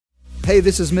Hey,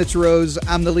 this is Mitch Rose.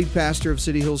 I'm the lead pastor of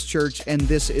City Hills Church, and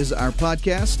this is our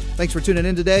podcast. Thanks for tuning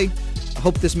in today. I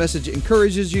hope this message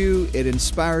encourages you, it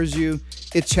inspires you,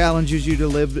 it challenges you to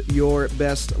live your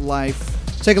best life.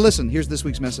 Take a listen. Here's this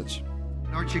week's message.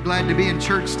 Aren't you glad to be in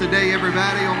church today,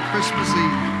 everybody, on Christmas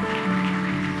Eve?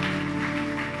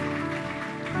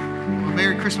 Well,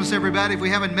 Merry Christmas, everybody. If we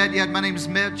haven't met yet, my name is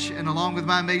Mitch, and along with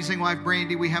my amazing wife,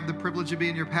 Brandy, we have the privilege of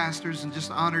being your pastors and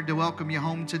just honored to welcome you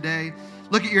home today.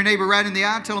 Look at your neighbor right in the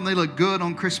eye. Tell them they look good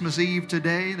on Christmas Eve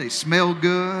today. They smell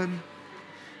good,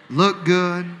 look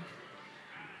good.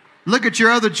 Look at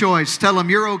your other choice. Tell them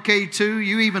you're okay too.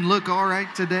 You even look all right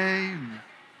today.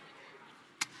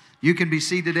 You can be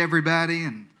seated, everybody,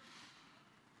 and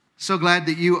so glad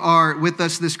that you are with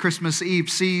us this Christmas Eve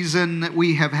season.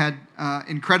 We have had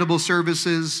incredible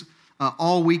services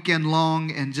all weekend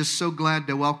long, and just so glad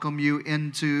to welcome you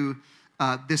into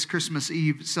this Christmas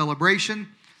Eve celebration.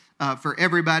 For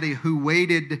everybody who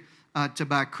waited to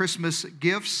buy Christmas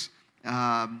gifts,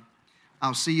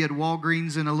 I'll see you at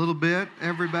Walgreens in a little bit,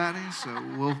 everybody. So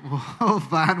we'll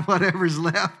find whatever's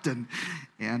left and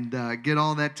get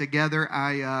all that together.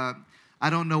 I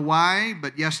don't know why,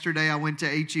 but yesterday I went to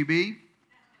H-E-B,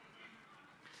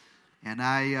 and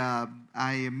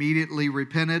I immediately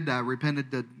repented. I repented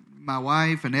to my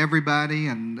wife and everybody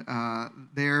and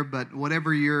there. But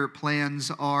whatever your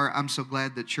plans are, I'm so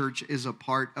glad that church is a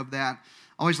part of that.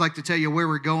 I always like to tell you where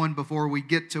we're going before we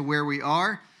get to where we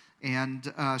are.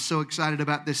 And so excited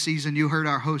about this season. You heard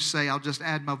our host say, I'll just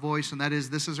add my voice, and that is,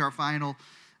 this is our final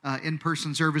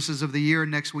in-person services of the year,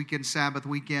 next weekend, Sabbath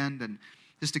weekend, and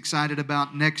just excited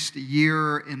about next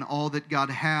year and all that God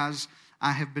has.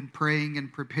 I have been praying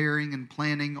and preparing and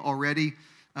planning already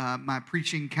my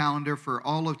preaching calendar for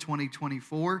all of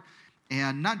 2024,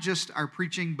 and not just our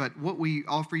preaching, but what we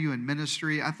offer you in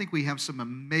ministry. I think we have some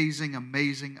amazing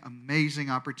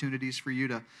opportunities for you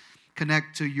to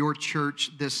connect to your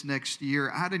church this next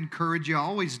year. I'd encourage you, I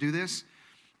always do this.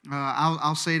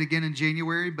 I'll say it again in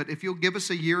January, but if you'll give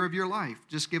us a year of your life,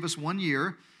 just give us 1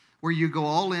 year where you go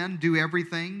all in, do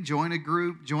everything, join a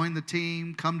group, join the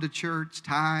team, come to church,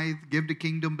 tithe, give to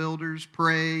Kingdom Builders,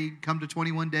 pray, come to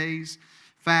 21 days,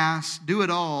 fast, do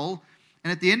it all.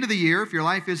 And at the end of the year, if your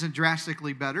life isn't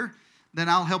drastically better, then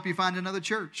I'll help you find another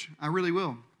church. I really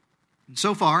will. And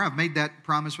so far, I've made that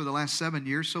promise for the last 7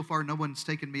 years. So far, no one's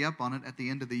taken me up on it at the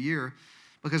end of the year,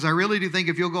 because I really do think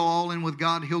if you'll go all in with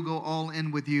God, He'll go all in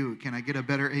with you. Can I get a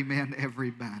better amen,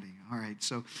 everybody? All right,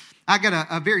 so I got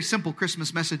a very simple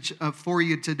Christmas message for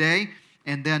you today,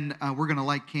 and then we're going to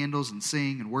light candles and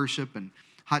sing and worship and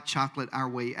hot chocolate our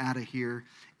way out of here.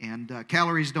 And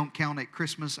calories don't count at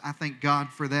Christmas. I thank God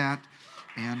for that.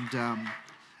 And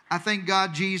I thank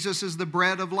God Jesus is the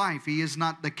bread of life. He is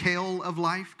not the kale of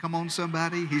life. Come on,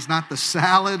 somebody. He's not the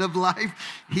salad of life.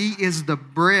 He is the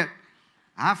bread.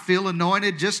 I feel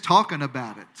anointed just talking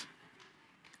about it.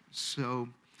 So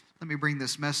let me bring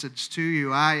this message to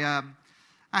you. I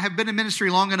have been in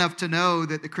ministry long enough to know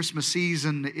that the Christmas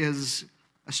season is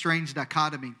a strange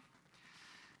dichotomy.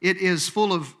 It is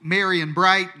full of merry and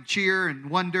bright and cheer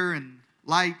and wonder and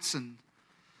lights. And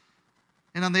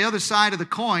on the other side of the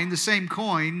coin, the same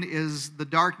coin, is the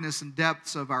darkness and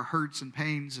depths of our hurts and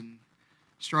pains and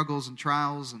struggles and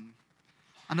trials. And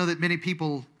I know that many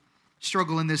people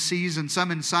struggle in this season,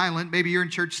 some in silent. Maybe you're in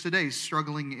church today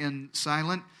struggling in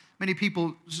silent. Many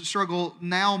people struggle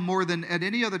now more than at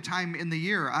any other time in the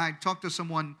year. I talked to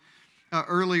someone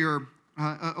earlier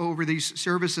over these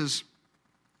services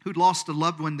who'd lost a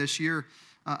loved one this year,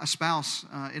 a spouse,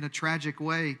 in a tragic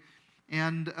way.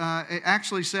 And it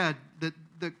actually said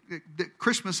that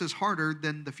Christmas is harder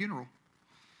than the funeral.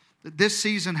 That this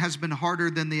season has been harder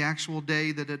than the actual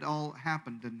day that it all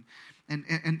happened.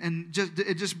 And just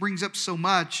it just brings up so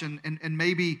much. And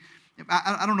maybe,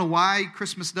 I don't know why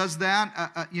Christmas does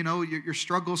that. Your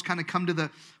struggles kind of come to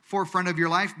the forefront of your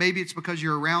life. Maybe it's because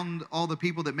you're around all the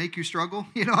people that make you struggle.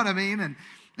 You know what I mean?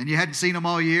 And you hadn't seen them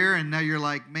all year, and now you're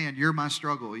like, man, you're my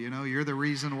struggle. You're the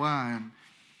reason why. And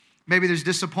maybe there's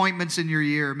disappointments in your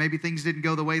year. Maybe things didn't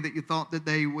go the way that you thought that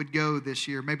they would go this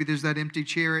year. Maybe there's that empty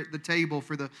chair at the table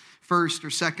for the first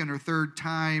or second or third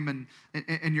time,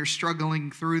 and you're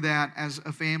struggling through that as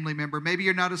a family member. Maybe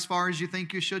you're not as far as you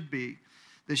think you should be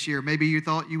this year. Maybe you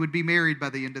thought you would be married by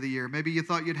the end of the year. Maybe you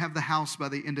thought you'd have the house by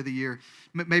the end of the year.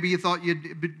 Maybe you thought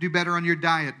you'd do better on your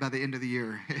diet by the end of the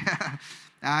year.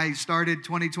 I started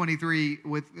 2023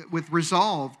 with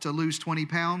resolve to lose 20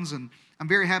 pounds, and I'm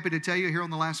very happy to tell you here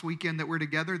on the last weekend that we're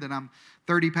together that I'm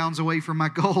 30 pounds away from my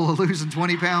goal of losing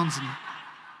 20 pounds in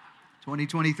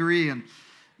 2023. And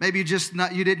maybe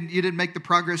you didn't make the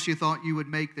progress you thought you would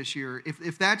make this year.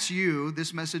 If that's you,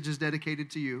 this message is dedicated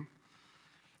to you.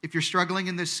 If you're struggling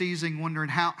in this season, wondering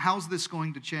how's this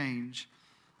going to change,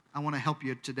 I want to help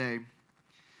you today.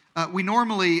 We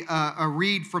normally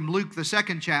read from Luke, the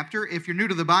 2nd chapter. If you're new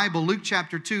to the Bible, Luke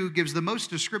chapter 2 gives the most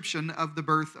description of the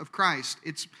birth of Christ.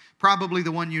 It's probably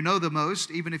the one you know the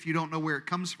most, even if you don't know where it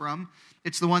comes from.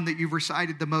 It's the one that you've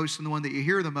recited the most and the one that you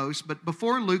hear the most. But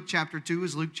before Luke chapter 2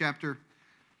 is Luke chapter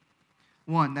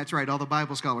 1. That's right, all the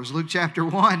Bible scholars. Luke chapter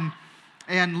 1.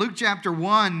 And Luke chapter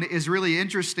 1 is really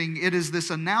interesting. It is this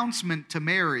announcement to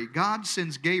Mary. God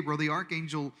sends Gabriel, the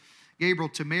archangel Gabriel,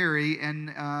 to Mary,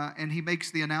 and he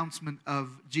makes the announcement of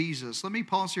Jesus. Let me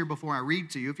pause here before I read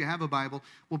to you. If you have a Bible,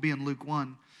 we'll be in Luke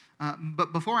 1.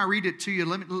 But before I read it to you,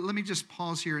 let me just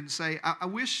pause here and say, I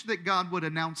wish that God would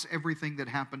announce everything that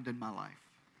happened in my life.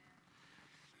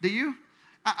 Do you?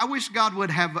 I wish God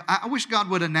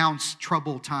would announce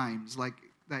trouble times, like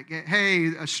hey,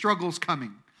 a struggle's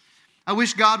coming. I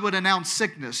wish God would announce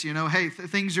sickness. Hey,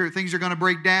 things are going to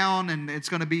break down, and it's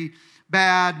going to be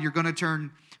bad. You're going to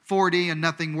turn 40, and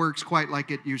nothing works quite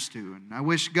like it used to. And I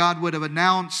wish God would have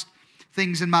announced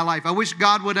things in my life. I wish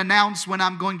God would announce when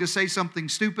I'm going to say something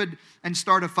stupid and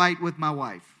start a fight with my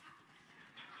wife.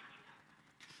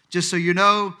 Just so you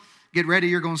know, get ready,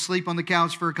 you're going to sleep on the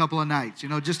couch for a couple of nights.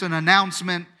 Just an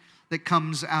announcement that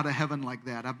comes out of heaven like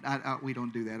that. We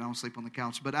don't do that. I don't sleep on the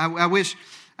couch. But I wish,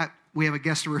 we have a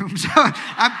guest room. So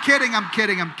I'm kidding.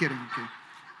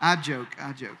 I joke.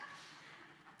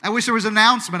 I wish there was an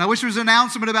announcement. I wish there was an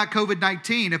announcement about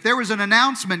COVID-19. If there was an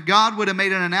announcement, God would have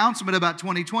made an announcement about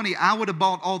 2020. I would have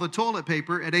bought all the toilet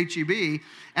paper at H-E-B,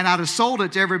 and I'd have sold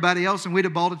it to everybody else, and we'd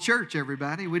have bought a church,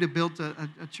 everybody. We'd have built a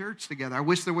church together. I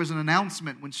wish there was an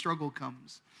announcement when struggle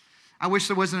comes. I wish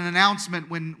there was an announcement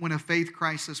when a faith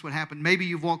crisis would happen. Maybe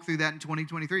you've walked through that in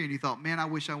 2023, and you thought, man, I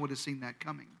wish I would have seen that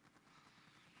coming.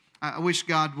 I wish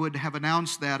God would have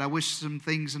announced that. I wish some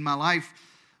things in my life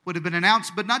would have been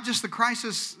announced, but not just the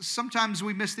crisis. Sometimes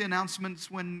we miss the announcements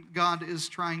when God is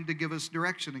trying to give us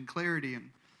direction and clarity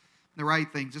and the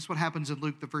right things. That's what happens in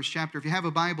Luke, the 1st chapter. If you have a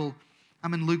Bible,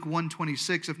 I'm in Luke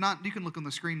 1:26. If not, you can look on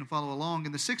the screen and follow along.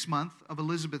 In the 6th month of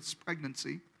Elizabeth's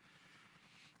pregnancy,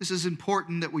 this is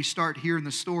important that we start here in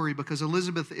the story because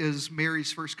Elizabeth is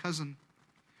Mary's first cousin.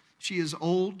 She is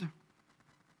old.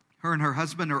 Her and her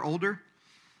husband are older,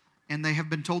 and they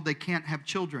have been told they can't have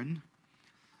children.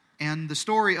 And the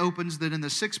story opens that in the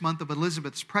 6th month of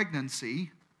Elizabeth's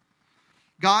pregnancy,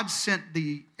 God sent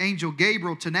the angel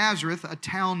Gabriel to Nazareth, a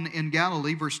town in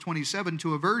Galilee, verse 27,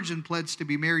 to a virgin pledged to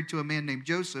be married to a man named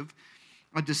Joseph,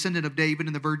 a descendant of David,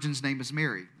 and the virgin's name is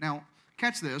Mary. Now,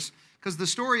 catch this, because the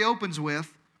story opens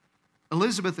with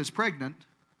Elizabeth is pregnant,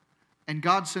 and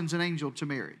God sends an angel to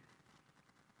Mary.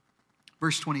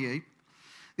 Verse 28.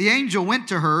 The angel went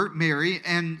to her, Mary,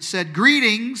 and said,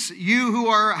 "Greetings, you who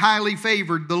are highly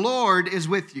favored. The Lord is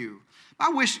with you." I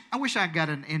wish I got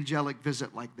an angelic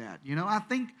visit like that. I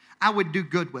think I would do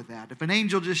good with that. If an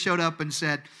angel just showed up and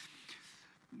said,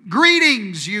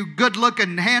 "Greetings, you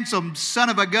good-looking, handsome son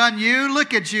of a gun, you.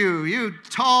 Look at you, you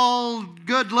tall,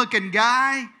 good-looking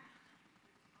guy."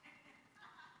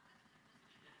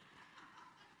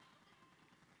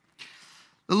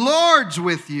 The Lord's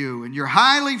with you, and you're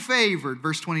highly favored.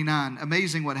 Verse 29,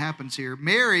 amazing what happens here.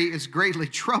 Mary is greatly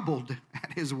troubled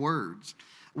at his words.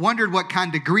 Wondered what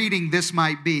kind of greeting this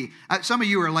might be. Some of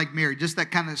you are like Mary, just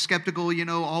that kind of skeptical,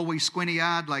 always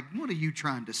squinty-eyed, like, what are you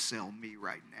trying to sell me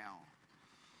right now?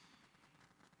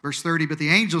 Verse 30, but the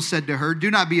angel said to her, "Do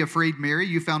not be afraid, Mary.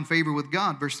 You found favor with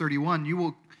God." Verse 31, you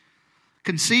will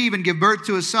conceive and give birth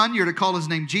to a son. You're to call his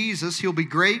name Jesus. He'll be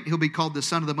great. He'll be called the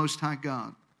Son of the Most High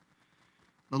God.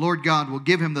 The Lord God will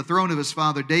give him the throne of his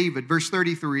father David. Verse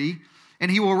 33, and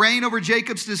he will reign over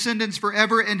Jacob's descendants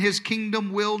forever, and his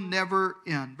kingdom will never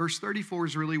end. Verse 34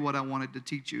 is really what I wanted to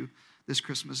teach you this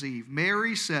Christmas Eve.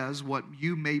 Mary says what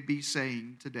you may be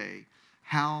saying today.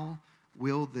 How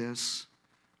will this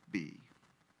be?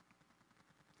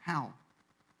 How?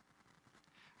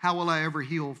 How will I ever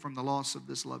heal from the loss of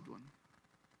this loved one?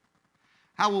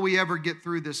 How will we ever get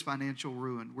through this financial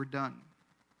ruin? We're done.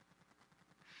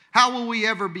 How will we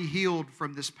ever be healed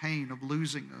from this pain of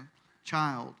losing a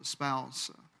child, a spouse,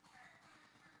 a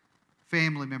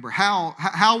family member?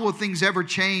 How will things ever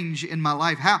change in my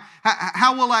life?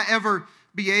 How will I ever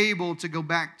be able to go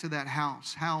back to that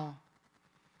house? How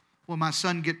will my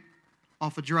son get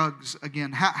off of drugs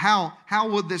again? How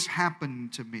will this happen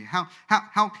to me?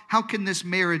 How can this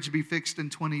marriage be fixed in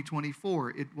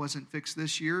 2024? It wasn't fixed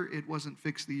this year. It wasn't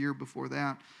fixed the year before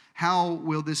that. How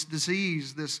will this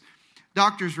disease, this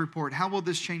doctor's report, how will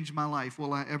this change my life?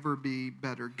 Will I ever be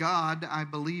better? God, I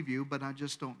believe you, but I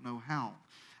just don't know how.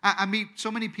 I meet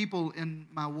so many people in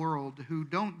my world who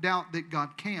don't doubt that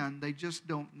God can, they just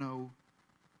don't know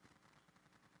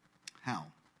how.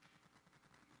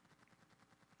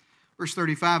 Verse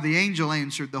 35, the angel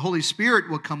answered, the Holy Spirit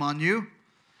will come on you,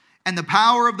 and the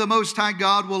power of the Most High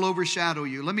God will overshadow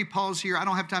you. Let me pause here. I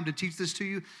don't have time to teach this to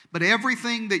you, but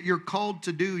everything that you're called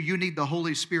to do, you need the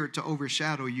Holy Spirit to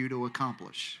overshadow you to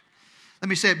accomplish. Let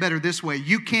me say it better this way.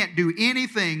 You can't do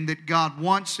anything that God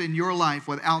wants in your life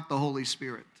without the Holy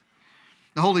Spirit.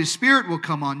 The Holy Spirit will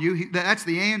come on you. That's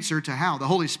the answer to how. The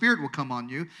Holy Spirit will come on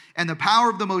you, and the power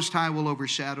of the Most High will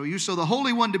overshadow you. So the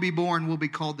Holy One to be born will be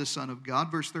called the Son of God.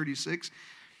 Verse 36.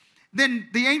 Then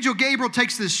the angel Gabriel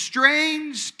takes this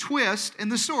strange twist in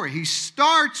the story. He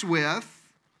starts with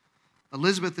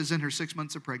Elizabeth is in her 6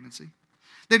 months of pregnancy.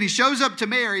 Then he shows up to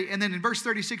Mary, and then in verse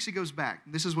 36 he goes back.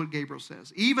 This is what Gabriel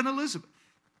says. Even Elizabeth,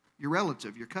 your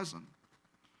relative, your cousin,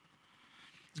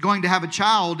 is going to have a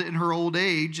child in her old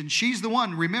age, and she's the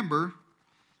one, remember,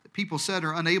 that people said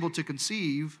are unable to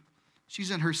conceive.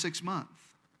 She's in her 6th month.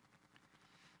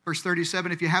 Verse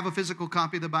 37, if you have a physical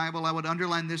copy of the Bible, I would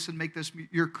underline this and make this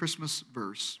your Christmas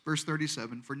verse. Verse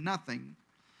 37, for nothing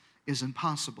is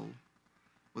impossible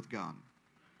with God.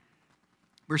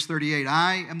 Verse 38,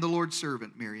 I am the Lord's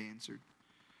servant, Mary answered.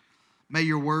 May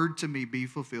your word to me be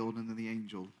fulfilled. And then the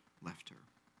angel left her.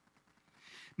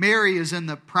 Mary is in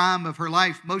the prime of her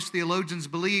life. Most theologians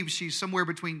believe she's somewhere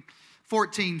between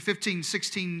 14, 15,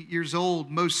 16 years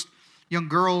old. Most young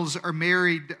girls are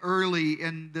married early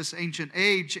in this ancient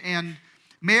age. And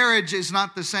marriage is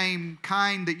not the same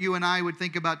kind that you and I would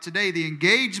think about today. The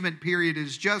engagement period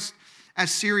is just as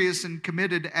serious and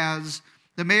committed as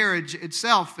the marriage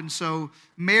itself. And so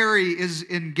Mary is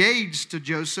engaged to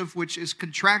Joseph, which is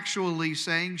contractually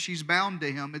saying she's bound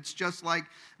to him. It's just like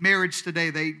marriage today.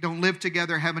 They don't live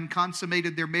together, haven't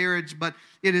consummated their marriage, but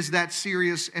it is that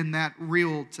serious and that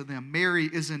real to them. Mary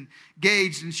is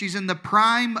engaged, and she's in the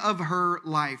prime of her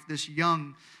life. This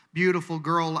young, beautiful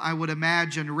girl, I would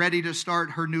imagine, ready to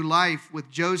start her new life with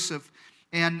Joseph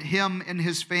and him and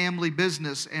his family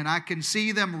business. And I can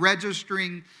see them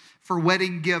registering for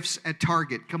wedding gifts at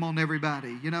Target. Come on,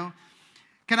 everybody, you know.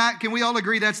 Can we all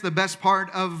agree that's the best part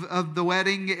of the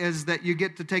wedding, is that you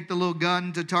get to take the little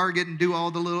gun to Target and do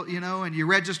all the little, you know, and you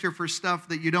register for stuff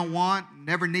that you don't want,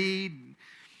 never need.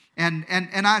 And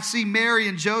I see Mary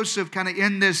and Joseph kind of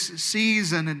in this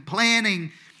season and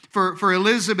planning for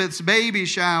Elizabeth's baby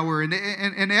shower, and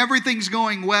everything's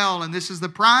going well, and this is the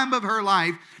prime of her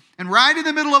life. And right in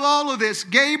the middle of all of this,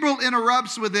 Gabriel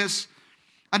interrupts with this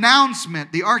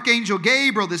announcement. The archangel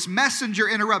Gabriel, this messenger,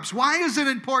 interrupts. Why is it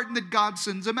important that God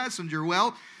sends a messenger?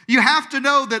 Well, you have to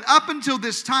know that up until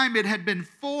this time, it had been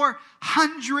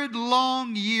 400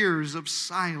 long years of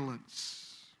silence.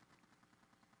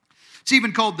 It's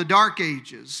even called the Dark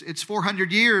Ages. It's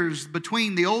 400 years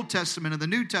between the Old Testament and the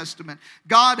New Testament.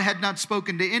 God had not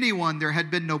spoken to anyone. There had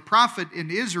been no prophet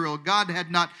in Israel. God had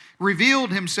not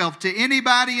revealed himself to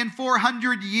anybody, and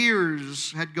 400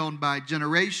 years had gone by.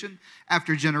 Generation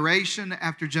after generation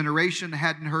after generation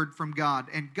hadn't heard from God.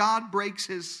 And God breaks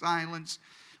his silence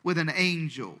with an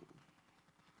angel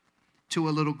to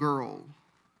a little girl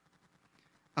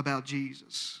about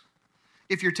Jesus.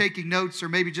 If you're taking notes, or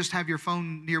maybe just have your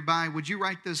phone nearby, would you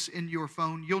write this in your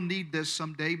phone? You'll need this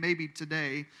someday, maybe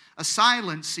today. A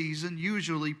silent season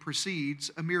usually precedes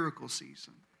a miracle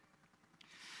season.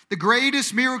 The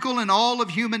greatest miracle in all of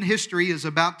human history is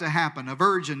about to happen. A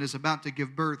virgin is about to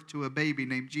give birth to a baby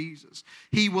named Jesus.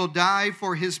 He will die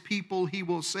for his people. He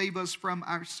will save us from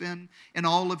our sin, and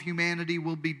all of humanity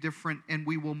will be different, and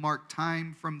we will mark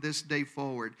time from this day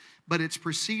forward. But it's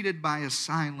preceded by a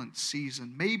silent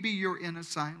season. Maybe you're in a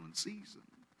silent season.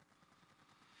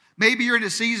 Maybe you're in a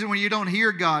season when you don't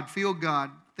hear God, feel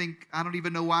God, think, I don't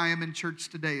even know why I'm in church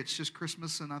today. It's just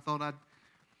Christmas, and I thought I'd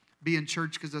be in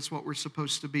church because that's what we're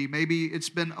supposed to be. Maybe it's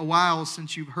been a while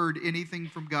since you've heard anything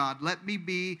from God. Let me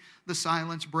be the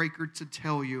silence breaker to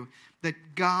tell you that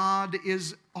God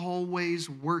is always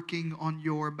working on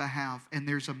your behalf, and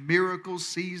there's a miracle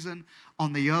season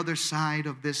on the other side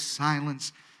of this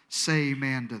silence. Say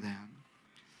amen to that.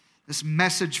 This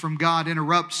message from God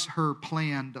interrupts her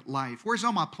planned life. Where's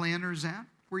all my planners at?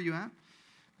 Where are you at?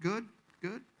 Good,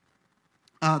 good.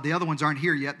 The other ones aren't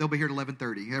here yet. They'll be here at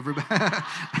 11:30. Everybody.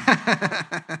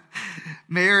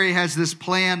 Mary has this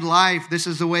planned life. This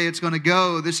is the way it's going to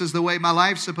go. This is the way my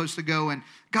life's supposed to go. And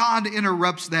God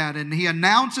interrupts that. And he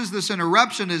announces this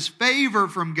interruption as favor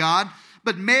from God.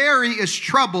 But Mary is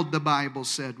troubled, the Bible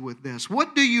said, with this.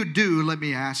 What do you do, let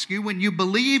me ask you, when you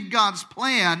believe God's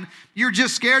plan, you're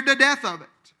just scared to death of it?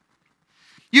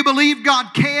 You believe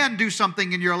God can do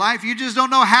something in your life. You just don't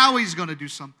know how he's going to do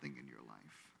something in your life.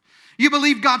 You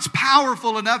believe God's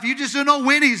powerful enough. You just don't know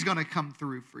when He's going to come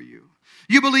through for you.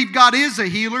 You believe God is a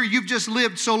healer. You've just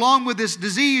lived so long with this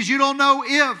disease, you don't know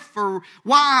if or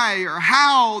why or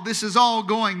how this is all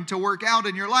going to work out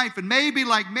in your life. And maybe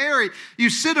like Mary,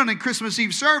 you sit on a Christmas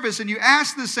Eve service and you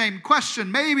ask the same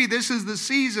question. Maybe this is the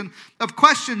season of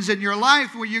questions in your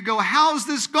life where you go, how's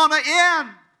this going to end?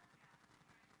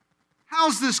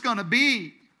 How's this going to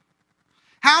be?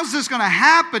 How's this going to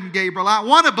happen, Gabriel? I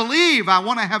want to believe. I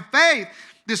want to have faith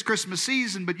this Christmas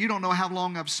season, but you don't know how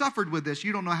long I've suffered with this.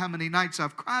 You don't know how many nights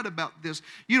I've cried about this.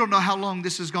 You don't know how long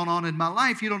this has gone on in my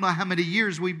life. You don't know how many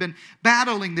years we've been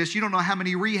battling this. You don't know how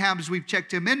many rehabs we've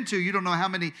checked him into. You don't know how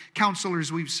many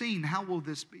counselors we've seen. How will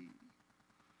this be?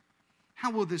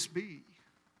 How will this be?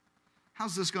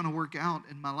 How's this going to work out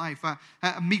in my life? I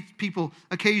meet people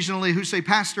occasionally who say,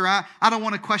 Pastor, I don't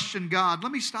want to question God.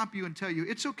 Let me stop you and tell you,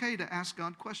 it's okay to ask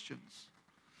God questions.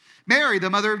 Mary, the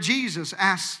mother of Jesus,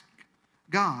 asked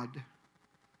God,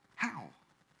 how?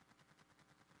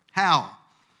 How?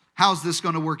 How's this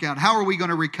going to work out? How are we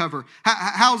going to recover?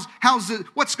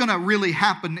 What's going to really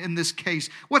happen in this case?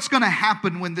 What's going to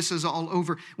happen when this is all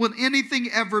over? Will anything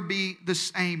ever be the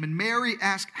same? And Mary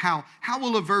asked, how? How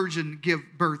will a virgin give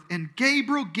birth? And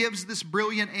Gabriel gives this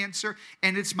brilliant answer,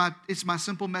 and it's my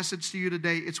simple message to you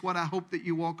today. It's what I hope that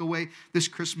you walk away this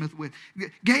Christmas with.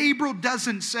 Gabriel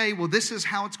doesn't say, well, this is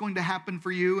how it's going to happen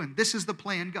for you, and this is the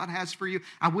plan God has for you.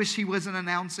 I wish he wasn't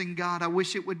announcing God. I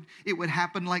wish it would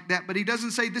happen like that. But he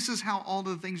doesn't say this is how all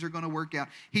the things are going to work out.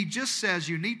 He just says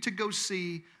you need to go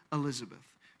see Elizabeth,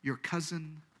 your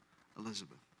cousin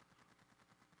Elizabeth.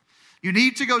 You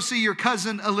need to go see your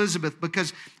cousin Elizabeth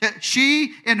because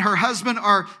she and her husband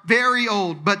are very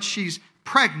old, but she's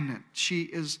pregnant. She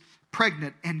is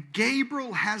pregnant. And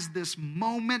Gabriel has this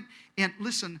moment, and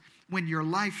listen, when your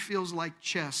life feels like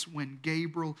chess, when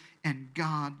Gabriel and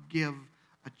God give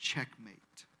a checkmate.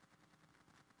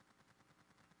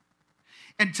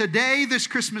 And today, this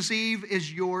Christmas Eve,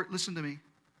 is listen to me,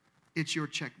 it's your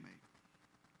checkmate.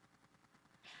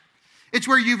 It's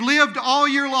where you've lived all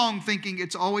year long thinking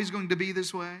it's always going to be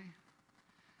this way.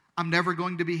 I'm never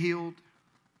going to be healed.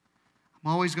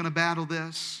 I'm always going to battle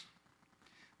this.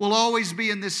 We'll always be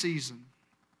in this season.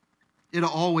 It'll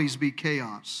always be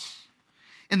chaos.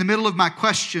 In the middle of my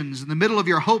questions, in the middle of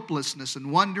your hopelessness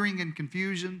and wondering and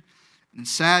confusion and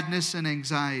sadness and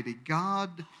anxiety,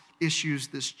 God issues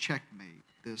this checkmate.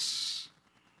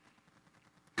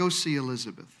 Go see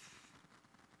Elizabeth.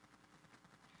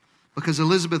 Because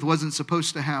Elizabeth wasn't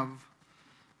supposed to have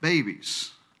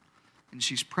babies, and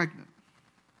she's pregnant.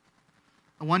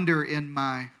 I wonder in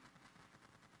my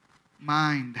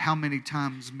mind how many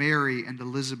times Mary and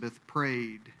Elizabeth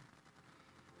prayed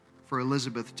for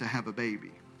Elizabeth to have a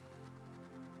baby.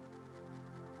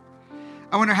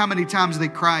 I wonder how many times they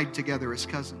cried together as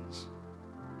cousins,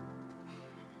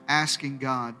 asking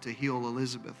God to heal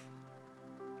Elizabeth.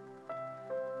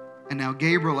 And now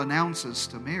Gabriel announces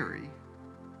to Mary,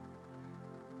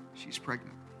 she's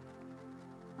pregnant.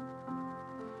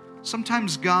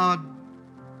 Sometimes God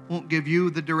won't give you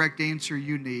the direct answer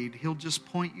you need. He'll just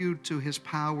point you to His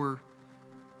power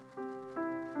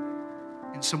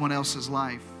in someone else's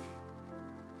life.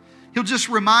 He'll just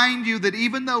remind you that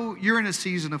even though you're in a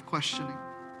season of questioning,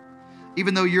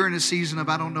 even though you're in a season of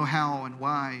I don't know how and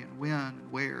why and when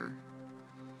and where,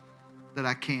 that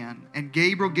I can. And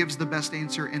Gabriel gives the best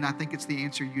answer, and I think it's the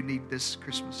answer you need this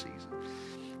Christmas season.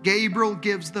 Gabriel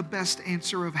gives the best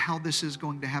answer of how this is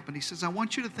going to happen. He says, I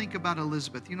want you to think about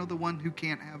Elizabeth, the one who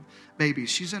can't have babies.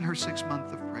 She's in her 6th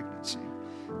month of pregnancy.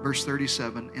 Verse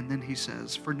 37, and then he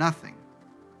says, for nothing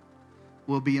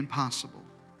will be impossible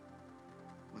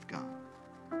with God.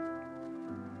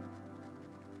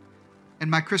 And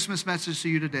my Christmas message to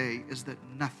you today is that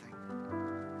nothing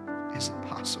is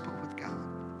impossible with God.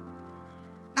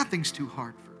 Nothing's too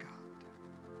hard for God.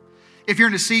 If you're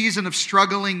in a season of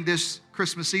struggling this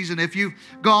Christmas season, if you've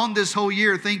gone this whole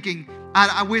year thinking,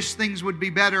 I wish things would be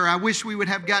better. I wish we would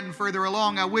have gotten further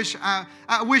along. I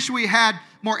wish we had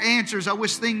more answers. I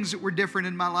wish things were different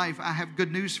in my life. I have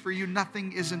good news for you.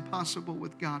 Nothing is impossible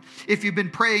with God. If you've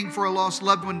been praying for a lost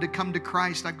loved one to come to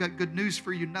Christ, I've got good news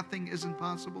for you. Nothing is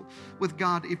impossible with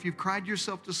God. If you've cried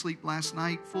yourself to sleep last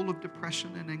night full of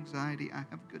depression and anxiety, I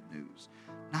have good news.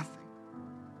 Nothing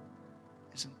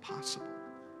is impossible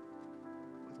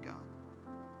with God.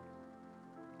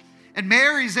 And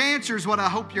Mary's answer is what I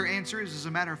hope your answer is. As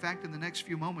a matter of fact, in the next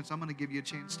few moments, I'm going to give you a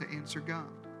chance to answer God.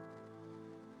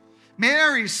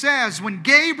 Mary says, when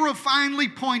Gabriel finally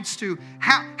points to,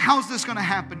 how's this going to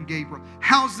happen, Gabriel?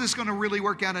 How's this going to really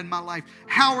work out in my life?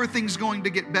 How are things going to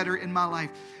get better in my life?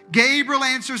 Gabriel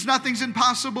answers, nothing's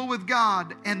impossible with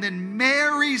God. And then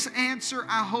Mary's answer,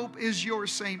 I hope, is your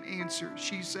same answer.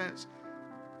 She says,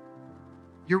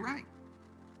 you're right.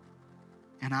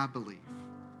 And I believe.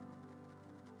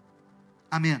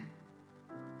 I'm in.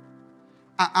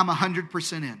 I'm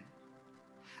 100% in.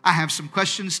 I have some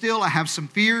questions still. I have some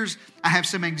fears. I have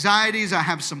some anxieties. I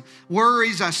have some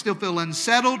worries. I still feel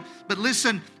unsettled. But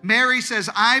listen, Mary says,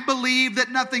 I believe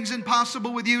that nothing's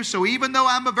impossible with you. So even though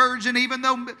I'm a virgin, even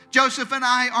though Joseph and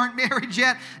I aren't married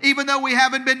yet, even though we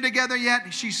haven't been together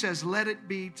yet, she says, let it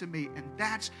be to me. And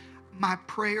that's my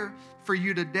prayer for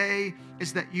you today,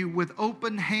 is that you, with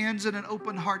open hands and an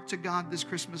open heart to God this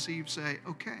Christmas Eve, say,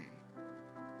 okay,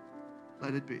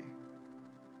 let it be.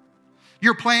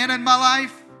 Your plan in my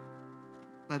life,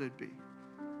 let it be.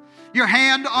 Your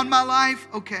hand on my life,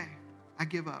 okay, I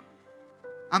give up.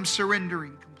 I'm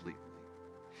surrendering completely.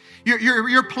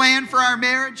 Your plan for our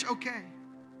marriage, okay,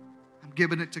 I'm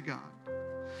giving it to God.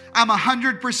 I'm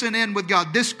 100% in with God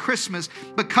this Christmas.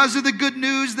 Because of the good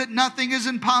news that nothing is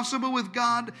impossible with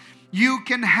God, you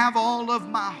can have all of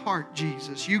my heart,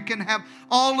 Jesus. You can have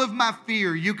all of my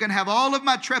fear. You can have all of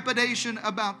my trepidation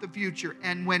about the future.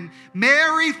 And when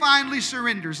Mary finally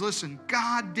surrenders, listen,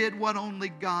 God did what only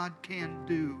God can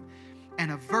do.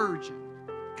 And a virgin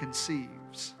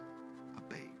conceives a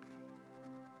baby.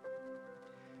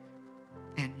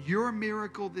 And your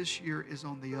miracle this year is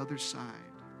on the other side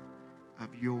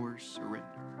of your surrender.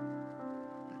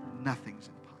 Nothing's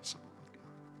impossible.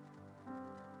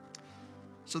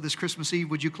 So this Christmas Eve,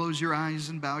 would you close your eyes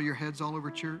and bow your heads all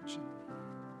over church?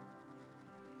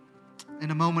 In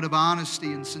a moment of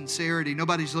honesty and sincerity,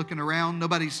 nobody's looking around,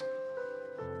 nobody's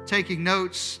taking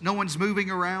notes, no one's moving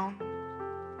around.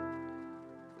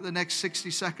 For the next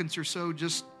 60 seconds or so,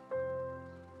 just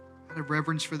out of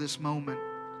reverence for this moment.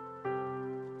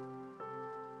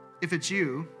 If it's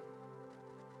you,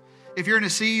 if you're in a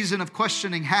season of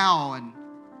questioning how, and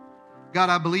God,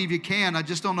 I believe you can, I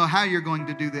just don't know how you're going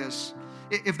to do this.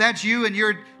 If that's you and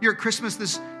you're at Christmas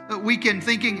this weekend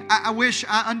thinking, I wish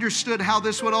I understood how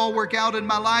this would all work out in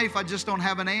my life. I just don't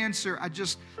have an answer.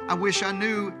 I wish I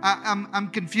knew. I'm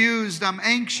confused. I'm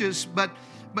anxious, but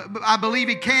I believe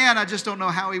He can. I just don't know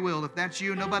how He will. If that's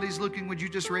you, nobody's looking, would you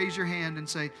just raise your hand and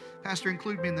say, Pastor,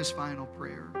 include me in this final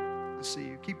prayer. I see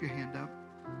you. Keep your hand up.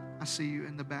 I see you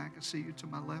in the back. I see you to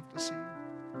my left. I see you.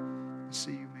 I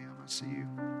see you, ma'am. I see you.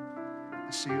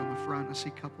 I see you on the front. I see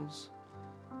couples.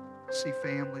 I see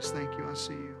families. Thank you. I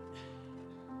see you.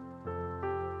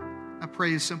 I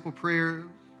pray a simple prayer.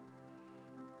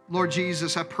 Lord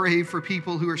Jesus, I pray for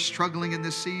people who are struggling in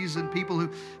this season, people who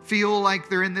feel like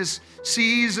they're in this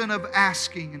season of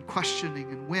asking and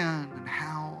questioning and when and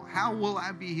how. How will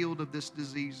I be healed of this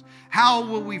disease? How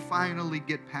will we finally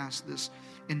get past this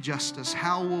injustice?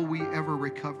 How will we ever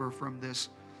recover from this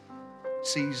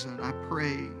season? I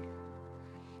pray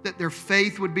that their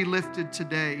faith would be lifted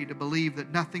today to believe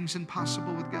that nothing's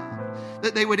impossible with God.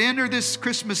 That they would enter this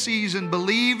Christmas season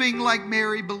believing like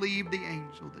Mary believed the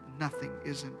angel, that nothing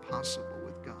is impossible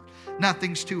with God.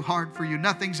 Nothing's too hard for you.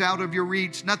 Nothing's out of your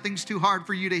reach. Nothing's too hard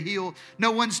for you to heal. No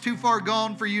one's too far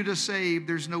gone for you to save.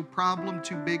 There's no problem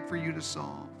too big for you to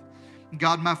solve.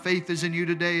 God, my faith is in you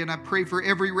today, and I pray for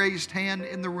every raised hand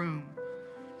in the room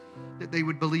that they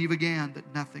would believe again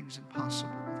that nothing's impossible.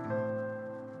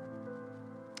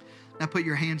 Now put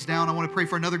your hands down. I want to pray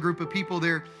for another group of people.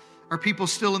 There are people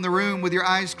still in the room with your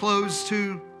eyes closed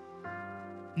who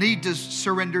need to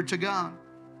surrender to God.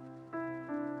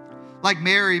 Like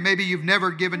Mary, maybe you've never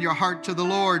given your heart to the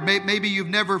Lord. Maybe you've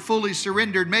never fully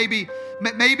surrendered. Maybe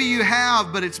you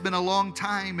have, but it's been a long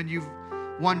time and you've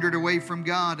wandered away from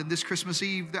God. And this Christmas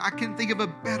Eve, I can't think of a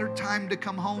better time to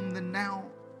come home than now.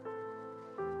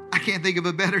 I can't think of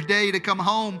a better day to come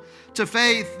home to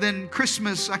faith than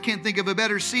Christmas. I can't think of a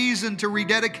better season to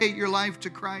rededicate your life to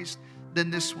Christ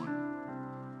than this one.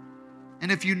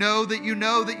 And if you know that you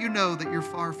know that you know that you're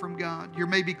far from God, you're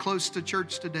maybe close to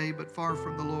church today, but far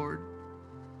from the Lord,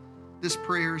 this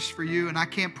prayer is for you. And I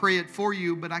can't pray it for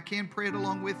you, but I can pray it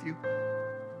along with you.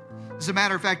 As a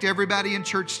matter of fact, everybody in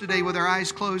church today with our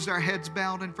eyes closed, our heads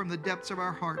bowed, and from the depths of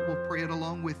our heart, we'll pray it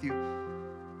along with you.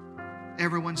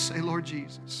 Everyone say, Lord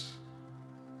Jesus,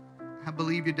 I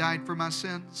believe you died for my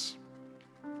sins.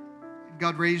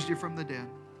 God raised you from the dead.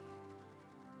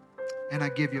 And I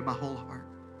give you my whole heart.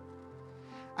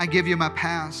 I give you my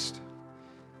past,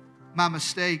 my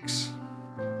mistakes,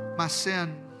 my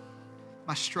sin,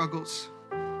 my struggles,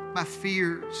 my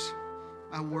fears,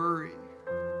 my worry.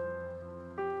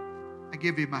 I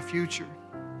give you my future.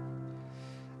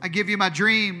 I give you my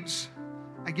dreams.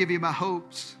 I give you my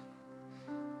hopes.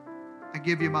 I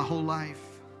give you my whole life.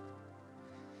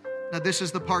 Now, this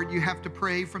is the part you have to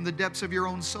pray from the depths of your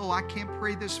own soul. I can't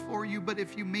pray this for you, but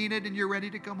if you mean it and you're ready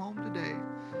to come home today,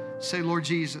 say, Lord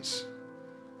Jesus,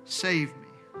 save me.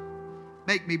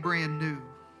 Make me brand new.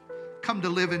 Come to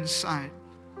live inside.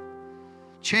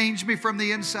 Change me from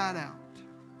the inside out.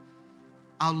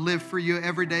 I'll live for you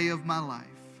every day of my life.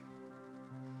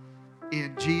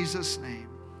 In Jesus' name.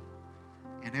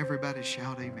 And everybody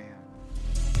shout amen.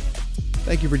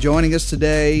 Thank you for joining us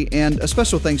today, and a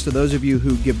special thanks to those of you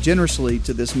who give generously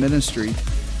to this ministry.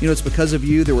 You know, it's because of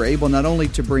you that we're able not only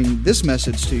to bring this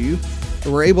message to you,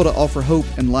 but we're able to offer hope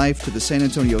and life to the San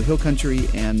Antonio Hill Country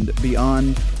and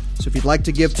beyond. So if you'd like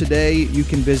to give today, you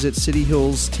can visit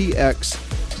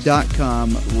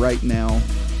cityhillstx.com right now.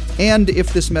 And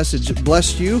if this message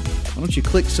blessed you, why don't you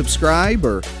click subscribe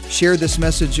or share this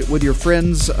message with your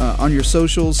friends on your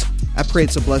socials. I pray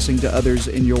it's a blessing to others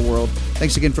in your world.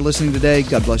 Thanks again for listening today.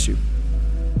 God bless you.